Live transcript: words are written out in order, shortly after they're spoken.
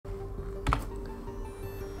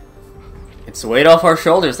It's a weight off our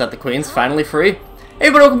shoulders that the Queen's finally free. Hey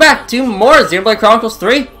everybody, welcome back to more Xenoblade Chronicles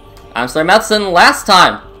 3. I'm SlayerMathis, and last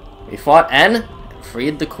time we fought and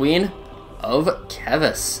freed the Queen of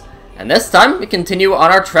Kevis. And this time we continue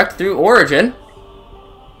on our trek through Origin.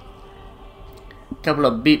 Couple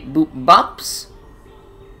of beep boop bops.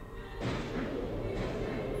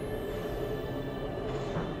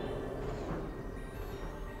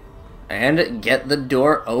 And get the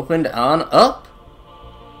door opened on up.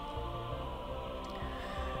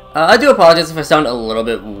 I do apologize if I sound a little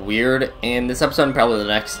bit weird in this episode and probably the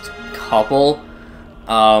next couple.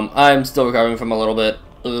 I'm still recovering from a little bit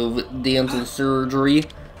of dental surgery.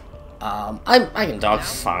 I can talk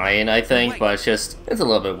fine, I think, but it's a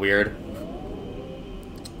little bit weird.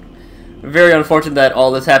 Very unfortunate that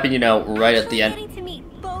all this happened, you know, right at the end. Getting to meet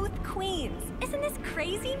both queens. Isn't this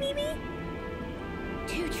crazy, Mimi?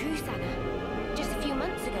 Too true, Sana. Just a few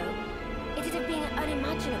months ago, it'd have been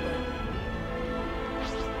unimaginable.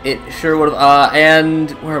 It sure would have, and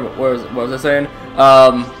what was I saying?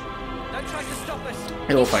 Don't try to stop us.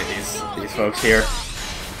 We'll fight these folks here.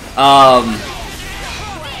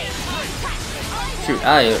 Shoot,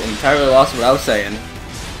 I entirely lost what I was saying.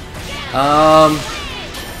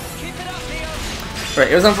 Right,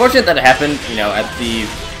 it was unfortunate that it happened, you know, at the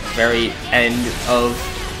very end of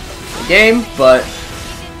the game, but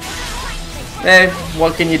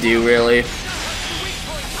what can you do, really?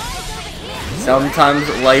 Sometimes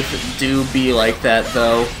life do be like that,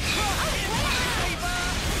 though.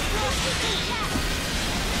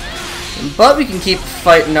 But we can keep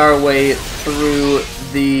fighting our way through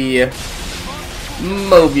the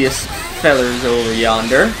Mobius feathers over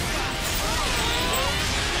yonder.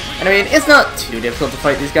 And I mean, it's not too difficult to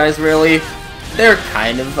fight these guys, really. They're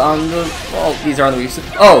kind of on the... well, these are on the weak side.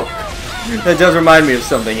 Oh! That does remind me of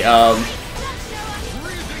something.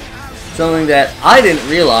 Something that I didn't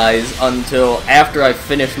realize until after I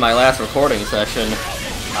finished my last recording session.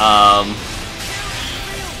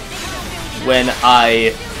 When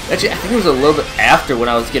actually, I think it was a little bit after when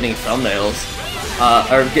I was getting thumbnails.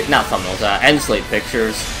 Not thumbnails, end slate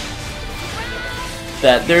pictures.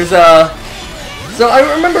 That there's a... So I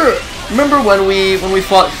remember when we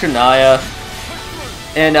fought Shania,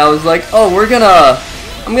 and I was like, oh,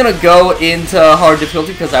 I'm gonna go into hard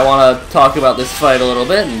difficulty because I want to talk about this fight a little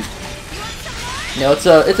bit, and you know, it's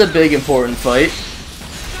a big important fight,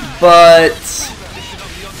 but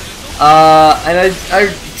and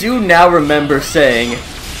I do now remember saying,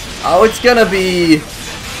 oh, it's gonna be, you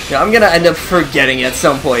know, I'm gonna end up forgetting at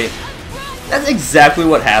some point. That's exactly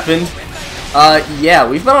what happened. Yeah,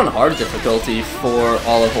 we've been on hard difficulty for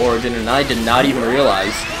all of Origin, and I did not even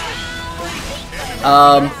realize.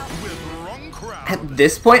 At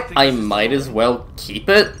this point, I might as well keep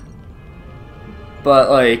it. But,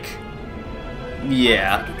 like,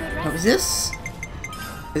 yeah. Now, is this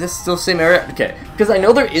still the same area? Okay, because I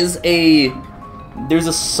know there's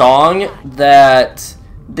a song that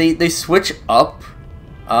they switch up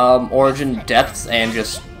Origin depths and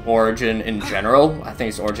just Origin in general. I think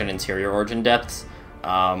it's Origin Interior, Origin Depths.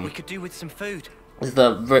 We could do with some food.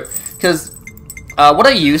 Because what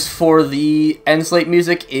I use for the end slate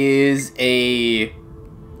music is I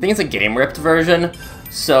think it's a game ripped version.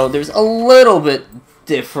 So there's a little bit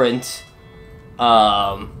different.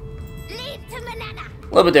 A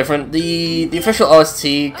little bit different. The official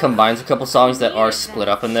OST combines a couple songs that are split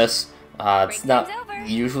up in this. It's not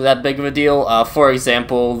usually that big of a deal. For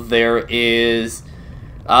example, there is.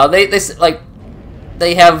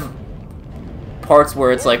 They have parts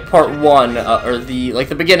where it's like part one, or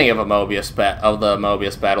the beginning of the Mobius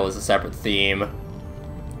battle is a separate theme.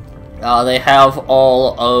 They have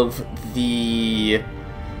all of the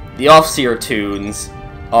Offseer tunes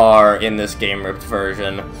are in this game ripped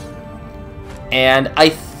version, and I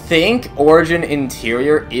think Origin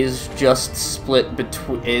Interior is just split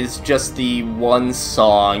just the one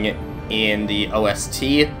song in the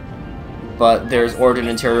OST. But there's Origin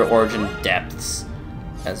Interior, Origin Depths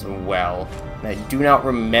as well. And I do not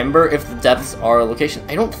remember if the depths are a location.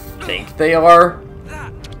 I don't think they are,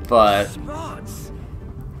 but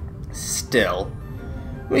still.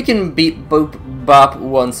 We can beat Boop Bop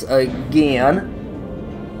once again.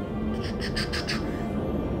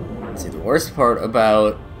 Let's see, the worst part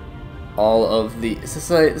about all of the... This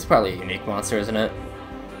is probably a unique monster, isn't it?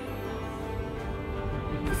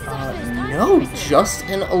 No, just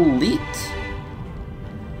an elite.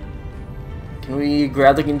 Can we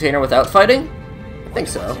grab the container without fighting? I think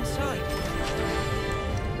so.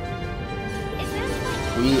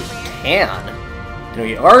 We can. And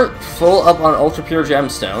we are full up on ultra pure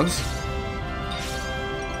gemstones.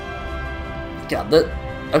 God,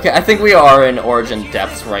 Okay, I think we are in Origin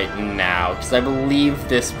Depths right now, because I believe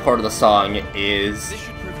this part of the song is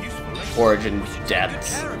Origin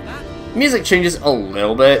Depths. Music changes a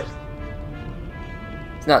little bit.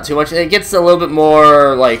 It's not too much. It gets a little bit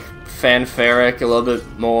more, like, fanfaric, a little bit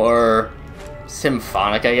more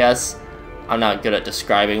symphonic, I guess. I'm not good at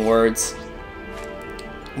describing words.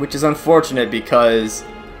 Which is unfortunate because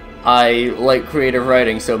I like creative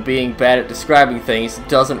writing, so being bad at describing things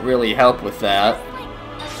doesn't really help with that.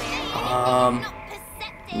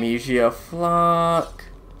 Mesia Flock.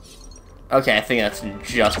 Okay, I think that's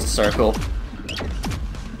just a circle.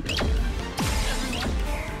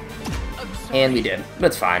 And we did.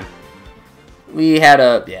 That's fine. We had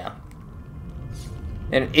a... yeah.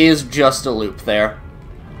 And it is just a loop there.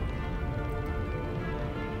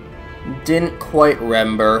 Didn't quite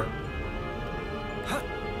remember.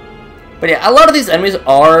 But yeah, a lot of these enemies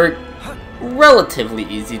are relatively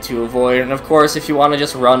easy to avoid. And of course, if you want to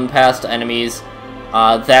just run past enemies,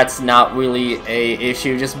 that's not really a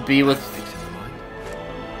issue. Just be with...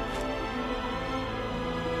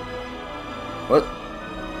 what?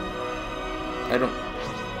 I don't...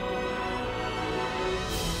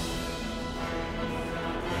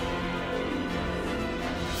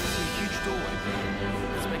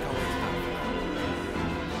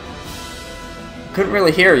 couldn't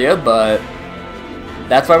really hear you, but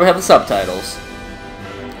that's why we have the subtitles.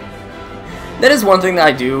 That is one thing that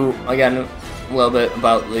I do, again, a little bit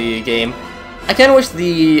about the game. I kind of wish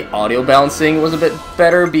the audio balancing was a bit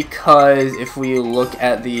better, because if we look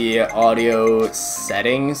at the audio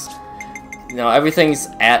settings, you know, everything's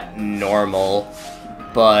at normal,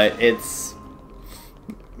 but it's...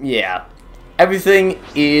 yeah. Everything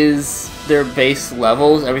is their base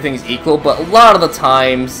levels, everything's equal, but a lot of the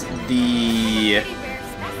times the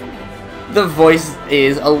voice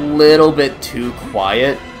is a little bit too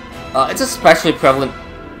quiet. It's especially prevalent.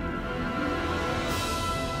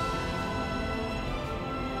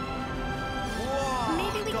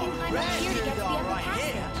 Maybe we can climb up here to get to the upper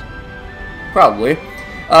passage. Probably.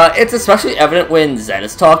 It's especially evident when Zed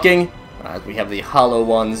is talking. We have the hollow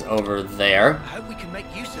ones over there. I hope we can make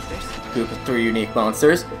use of this. Group of 3 unique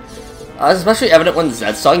monsters. It's especially evident when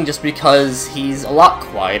Zed's talking, just because he's a lot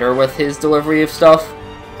quieter with his delivery of stuff.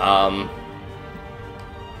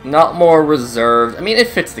 Not more reserved. I mean, it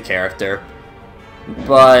fits the character,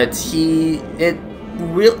 but it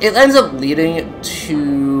ends up leading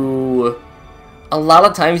to a lot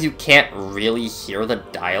of times you can't really hear the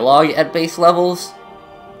dialogue at base levels,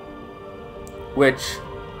 which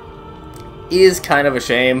is kind of a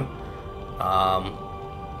shame.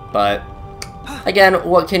 But again,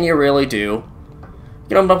 what can you really do?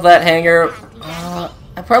 Get on up that hangar.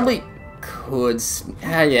 I probably could.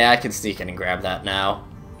 Yeah, I can sneak in and grab that now.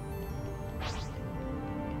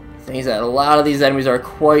 Thing is that a lot of these enemies are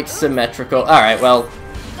quite symmetrical. Alright, well.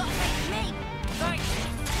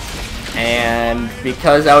 And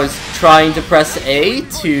because I was trying to press A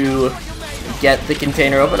to get the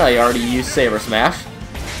container open, I already used Saber Smash.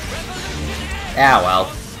 Ah,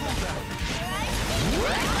 well.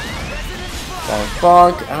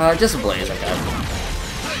 Bonk, bonk. Just a blaze, I guess.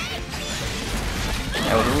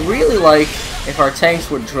 I would really like if our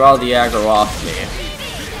tanks would draw the aggro off me.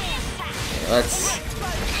 Okay, let's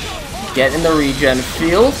get in the regen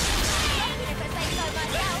field.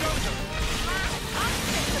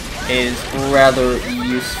 Is rather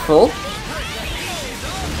useful.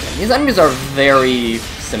 These enemies are very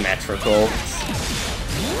symmetrical.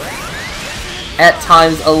 At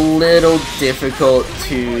times a little difficult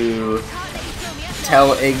to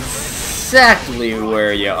tell exactly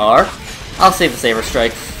where you are. I'll save the Saber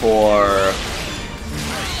Strike for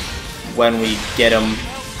when we get him.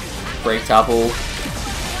 Break Topple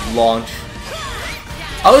launch.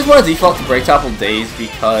 I always want to default to Break Topple Daze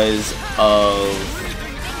because of...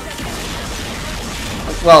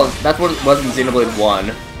 well, that's what it was in Xenoblade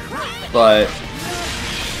 1, but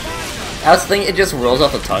I was thinking it just rolls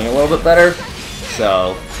off the tongue a little bit better,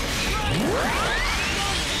 so...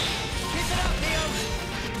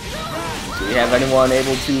 do we have anyone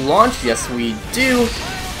able to launch? Yes, we do.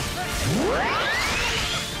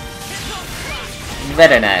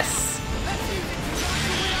 Very nice.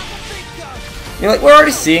 You know, like, we're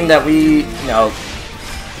already seeing that we, you know,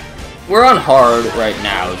 we're on hard right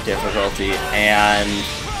now, difficulty, and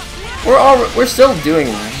we're still doing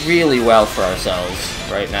really well for ourselves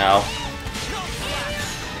right now.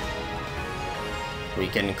 We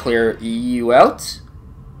can clear EU out.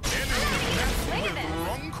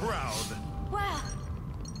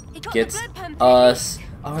 Gets us...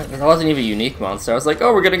 oh, that wasn't even a unique monster. I was like,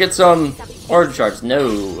 oh, we're gonna get some origin shards.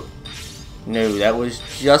 No. No, that was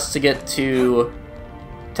just to get to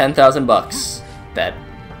 10,000 bucks that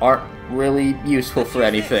aren't really useful for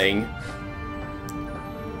anything.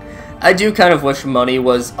 I do kind of wish money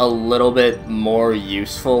was a little bit more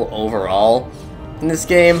useful overall in this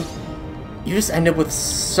game. You just end up with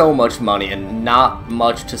so much money and not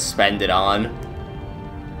much to spend it on.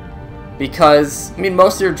 Because, I mean,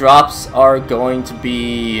 most of your drops are going to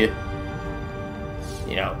be,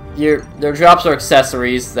 you know, their drops are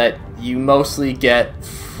accessories that you mostly get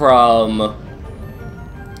from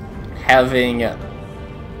having,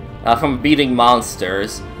 from beating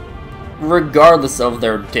monsters, regardless of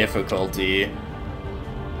their difficulty.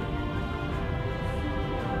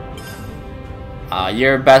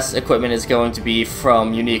 Your best equipment is going to be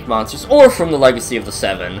from unique monsters or from the Legacy of the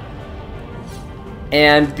Seven.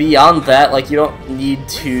 And beyond that, like, you don't need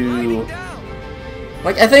to...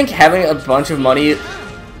 Like, I think having a bunch of money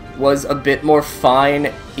was a bit more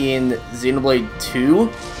fine in Xenoblade 2.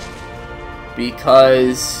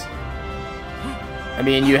 Because, I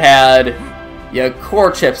mean, you had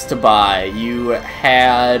core chips to buy, you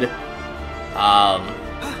had,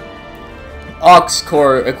 aux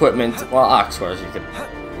core equipment, well, aux cores you could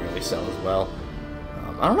really sell as well.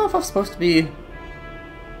 I don't know if I'm supposed to be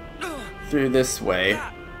through this way.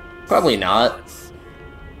 Probably not.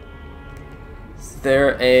 Is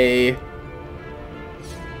there a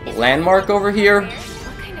landmark over here? What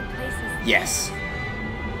kind of place is Yes.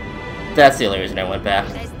 That's the only reason I went back.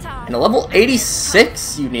 And a level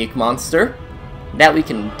 86 unique monster. That we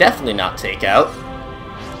can definitely not take out.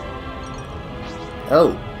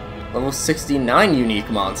 Oh. Level 69 unique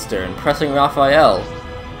monster. Impressing Raphael.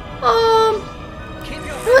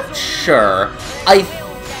 Not sure. I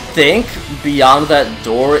think beyond that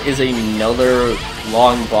door is another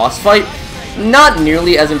long boss fight. Not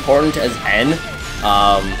nearly as important as N.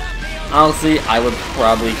 Honestly, I would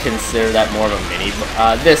probably consider that more of a mini.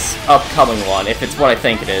 This upcoming one, if it's what I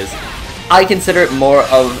think it is, I consider it more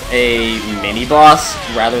of a mini boss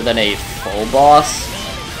rather than a full boss.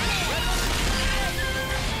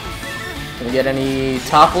 Can we get any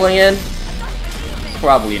toppling in?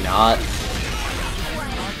 Probably not.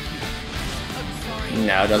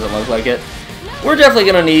 No, doesn't look like it. We're definitely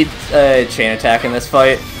gonna need a chain attack in this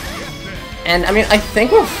fight. And, I mean, I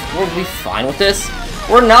think we'll be fine with this.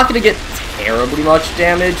 We're not gonna get terribly much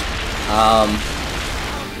damage.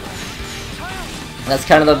 That's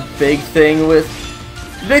kind of the big thing with...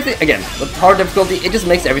 again, with hard difficulty, it just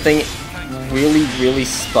makes everything really, really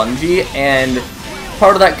spongy, and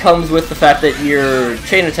part of that comes with the fact that your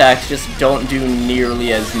chain attacks just don't do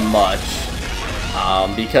nearly as much.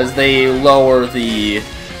 Because they lower the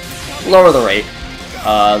rate,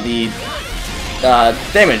 the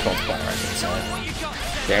damage multiplier, I should say.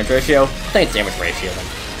 Damage ratio? I think it's damage ratio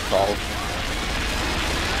that's called.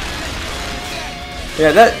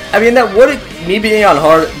 Yeah, that would, me being on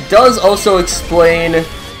hard, does also explain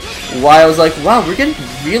why I was like, wow, we're getting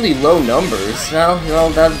really low numbers. Well,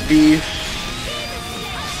 that'd be...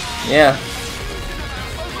 Yeah.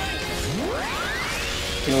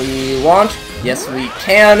 Can we launch? Yes, we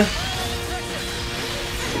can.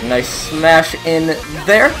 Nice smash in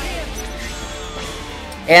there.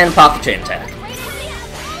 And pop the chain attack.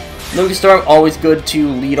 Nuki Storm, always good to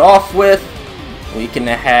lead off with. We can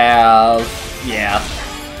have... Yeah.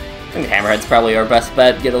 I think Hammerhead's probably our best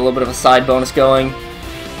bet. Get a little bit of a side bonus going.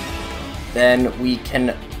 Then we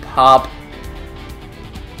can pop...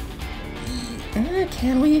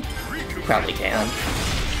 Can we? Probably can.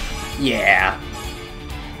 Yeah.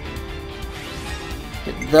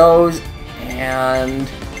 Get those, and...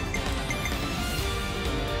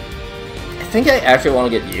 I think I actually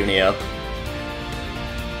want to get Uni up.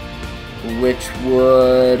 Which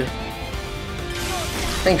would...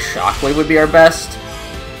 I think Shockwave would be our best.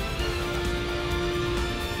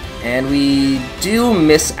 And we do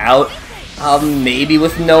miss out. Maybe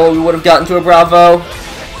with Noah we would have gotten to a Bravo.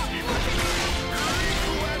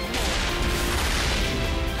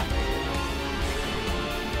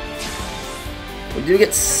 We do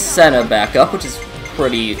get Senna back up, which is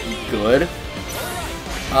pretty good.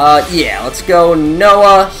 Yeah, let's go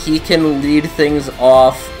Noah. He can lead things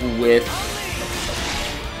off with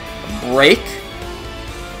Break.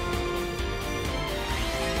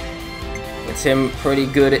 Gets him pretty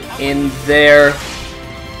good in there.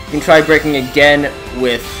 You can try breaking again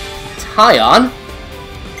with Tyon.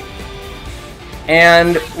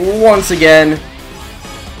 And once again,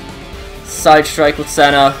 Side Strike with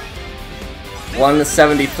Senna.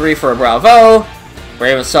 173 for a Bravo.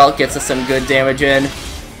 Brave Assault gets us some good damage in.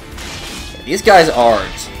 These guys are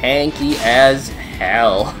tanky as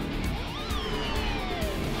hell.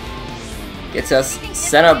 Gets us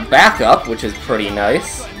Senna back up, which is pretty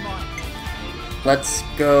nice. Let's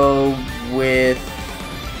go with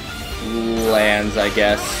lands, I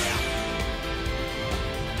guess.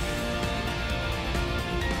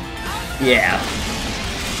 Yeah.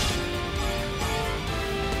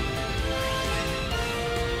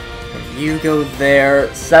 You go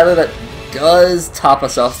there. Sadly, that does top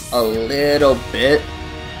us off a little bit.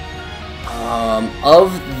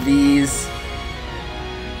 Of these,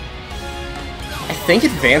 I think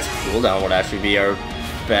advanced cooldown would actually be our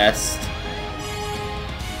best.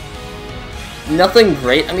 Nothing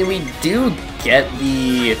great. I mean, we do get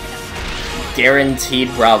the guaranteed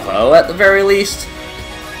Bravo at the very least.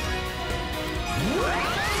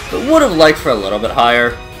 But would have liked for a little bit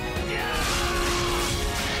higher.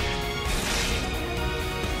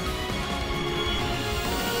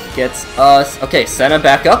 Gets us... Okay, Senna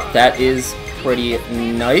back up. That is pretty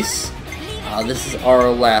nice. This is our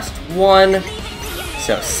last one.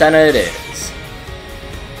 So, Senna it is.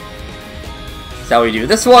 That's how we do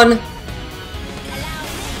this one.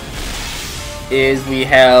 Is we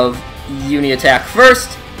have Uni attack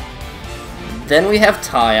first. Then we have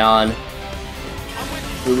Tyon.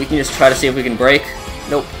 Ooh, we can just try to see if we can break.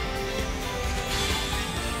 Nope.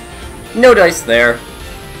 No dice there.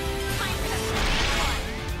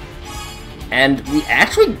 And we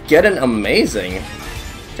actually get an amazing,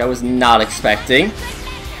 which I was not expecting.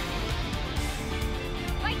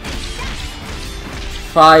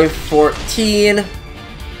 514.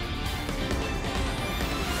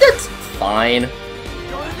 That's fine.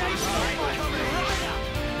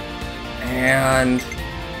 And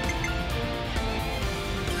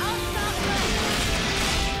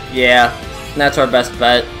yeah, that's our best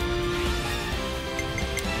bet.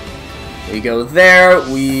 We go there,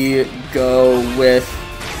 we go with,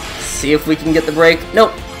 see if we can get the break.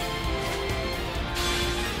 Nope.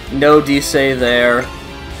 No Disay there.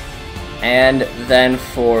 And then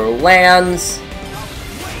for lands,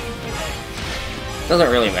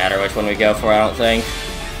 doesn't really matter which one we go for, I don't think.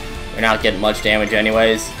 We're not getting much damage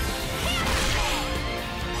anyways.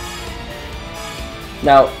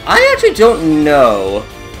 Now, I actually don't know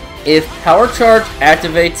if Power Charge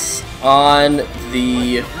activates on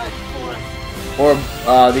the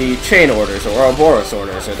chain orders or Ouroboros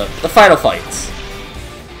orders or the final fights.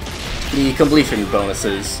 The completion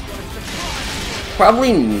bonuses.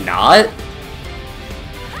 Probably not,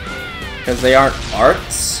 because they aren't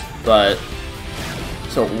arts, but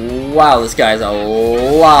so wow, this guy has a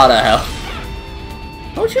lot of health.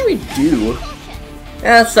 How much should we do?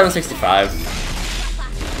 Yeah, that's 765.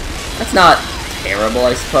 That's not terrible,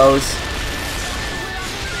 I suppose.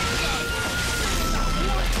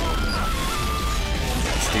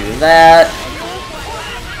 Let's do that.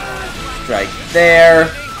 Strike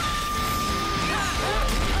there.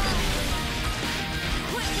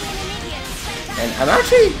 And I'm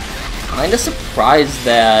actually kind of surprised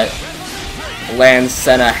that Land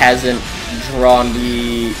Senna hasn't drawn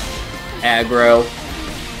the aggro.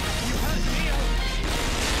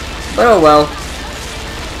 But oh well.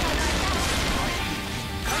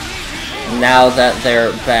 Now that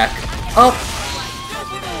they're back up.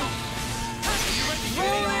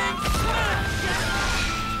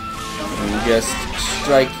 And just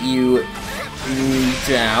strike you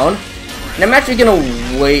down. And I'm actually gonna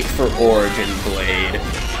wait for Origin Blade.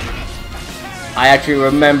 I actually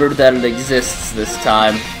remembered that it exists this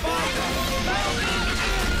time.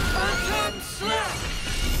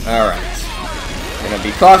 Alright. Gonna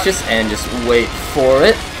be cautious and just wait for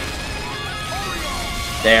it.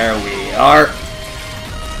 There we are.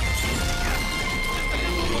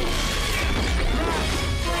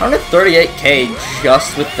 $138k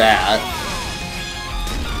just with that.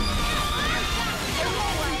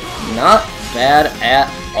 Not bad at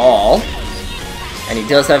all. And he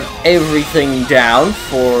does have everything down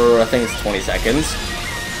for, I think it's 20 seconds.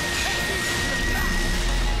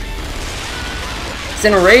 It's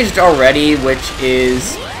enraged already, which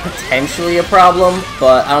is potentially a problem,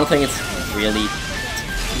 but I don't think it's really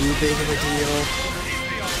too big of a deal.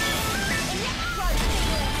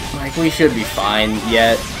 Like, we should be fine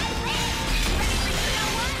yet.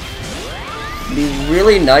 It'd be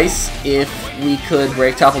really nice if we could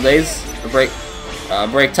break Topple Days, or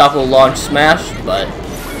break Topple Launch Smash, but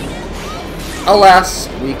alas,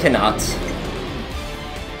 we cannot.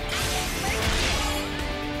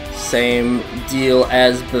 Same deal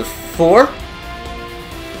as before.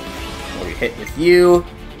 We hit with you.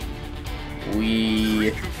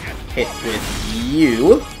 We hit with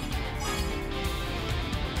you.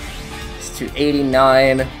 It's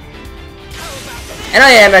 289. And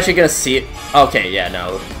I am actually gonna see it. Okay, yeah,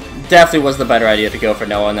 no. Definitely was the better idea to go for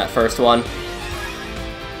Noah on that first one.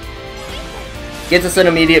 Gets us an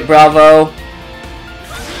immediate Bravo.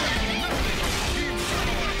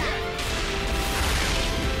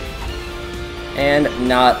 And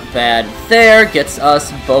not bad there. Gets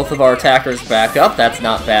us both of our attackers back up. That's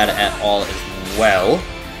not bad at all as well.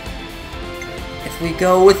 If we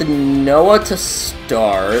go with Noah to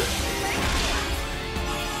start,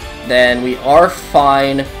 then we are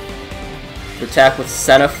fine to attack with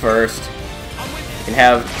Senna first. We can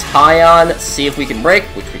have Tyon see if we can break,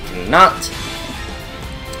 which we cannot.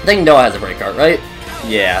 I think Noah has a break art, right?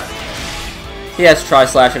 Yeah. He has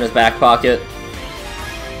Tri-Slash in his back pocket.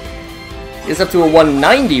 He's up to a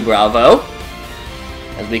 190, bravo.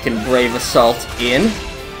 As we can Brave Assault in.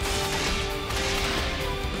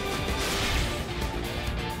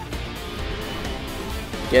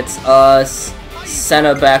 Gets us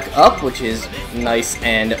Senna back up, which is nice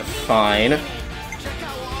and fine.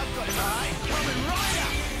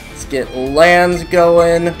 Let's get lands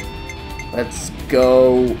going. Let's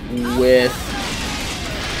go with...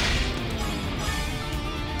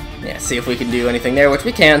 yeah, see if we can do anything there, which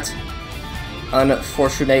we can't.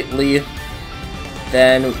 Unfortunately.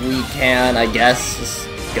 Then we can, I guess, just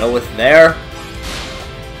go with there.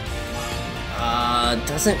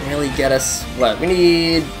 Doesn't really get us... what? We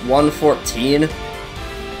need 114.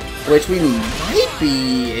 Which we might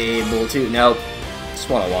be able to... nope. Just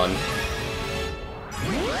 101.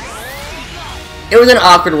 It was an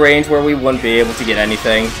awkward range where we wouldn't be able to get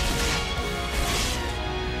anything.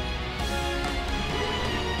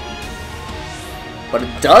 But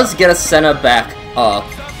it does get a Senna back up.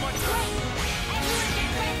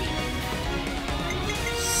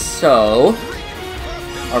 So,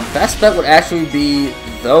 our best bet would actually be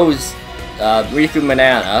those Riku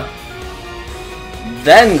Manana,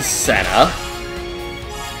 then Senna.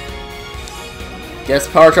 Gets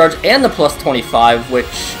Power Charge and the plus 25,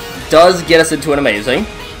 which does get us into an Amazing.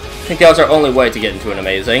 I think that was our only way to get into an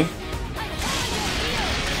Amazing.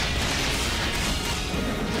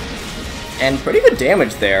 And pretty good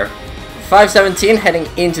damage there. 517 heading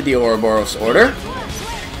into the Ouroboros order.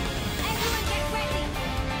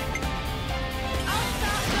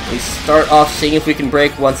 We start off seeing if we can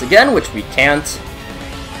break once again, which we can't.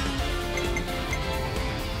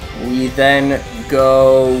 We then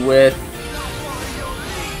go with...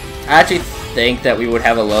 I actually think that we would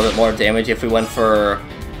have a little bit more damage if we went for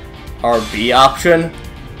our B option.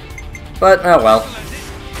 But, oh well.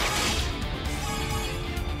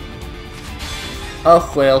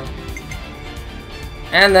 Oh well.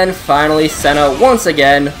 And then finally, Senna once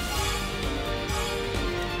again.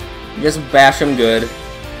 Just bash him good.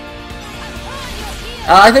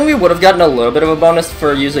 I think we would have gotten a little bit of a bonus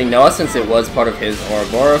for using Noah since it was part of his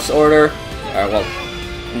Ouroboros order. Well,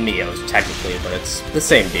 Neo's technically, but it's the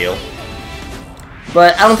same deal.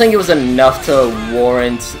 But I don't think it was enough to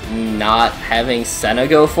warrant not having Senna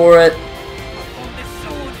go for it.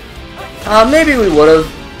 Maybe we would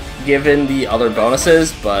have given the other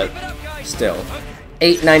bonuses, but still.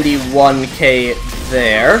 891k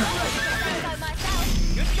there.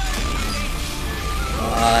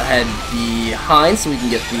 Head behind so we can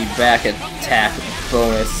get the back attack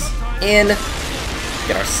bonus in.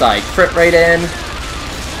 Get our side crit rate in.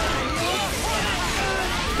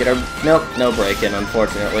 Get our... nope, no break in,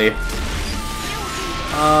 unfortunately.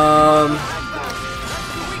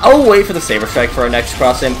 I'll wait for the Saber Strike for our next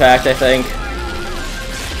cross impact, I think.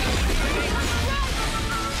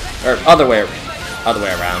 Or other way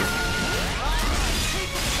around.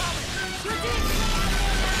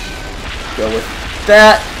 Go with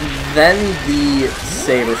that, then the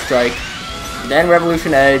Saber Strike, then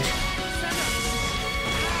Revolution Edge.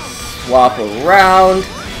 Swap around.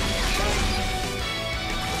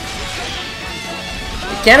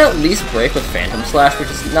 We can at least break with Phantom Slash,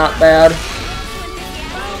 which is not bad.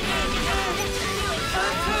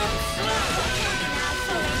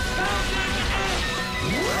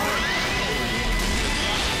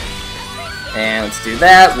 And let's do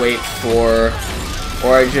that, wait for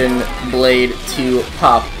Origin Blade to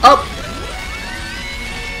pop up.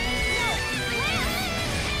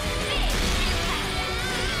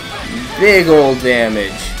 Big ol' damage.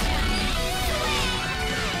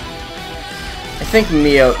 I think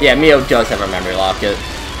Mio, yeah, Mio does have a memory locket.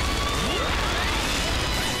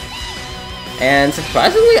 And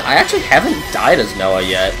surprisingly, I actually haven't died as Noah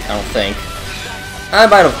yet, I don't think. I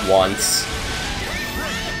might have once.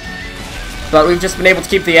 But we've just been able to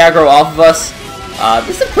keep the aggro off of us.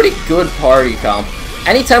 This is a pretty good party comp.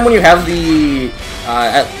 Anytime when you have the,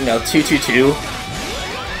 222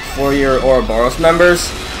 for your Ouroboros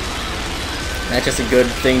members, that's just a good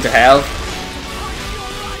thing to have.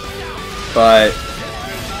 But,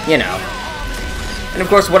 you know. And of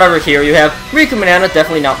course, whatever hero you have, Riku and Manana,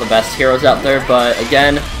 definitely not the best heroes out there, but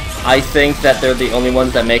again, I think that they're the only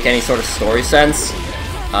ones that make any sort of story sense.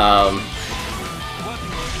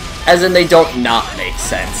 As in, they don't not make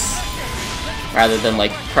sense. Rather than,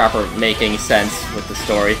 like, proper making sense with the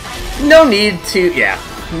story. No need to, yeah,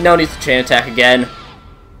 no need to chain attack again.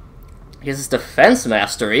 Because it's defense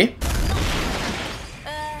mastery.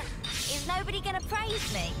 Is nobody gonna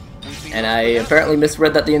praise me? And I apparently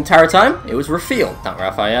misread that the entire time. It was Raphael, not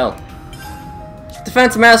Raphael.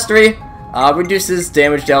 Defense mastery reduces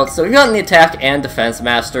damage dealt. So we've gotten the attack and defense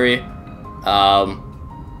mastery.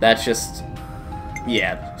 That's just,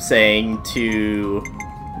 yeah, saying to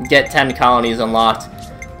get 10 colonies unlocked.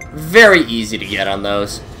 Very easy to get on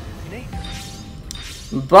those.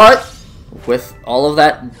 But with all of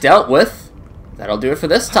that dealt with, that'll do it for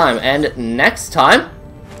this time. And next time,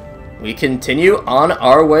 we continue on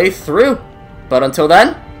our way through. But until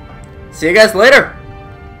then, see you guys later.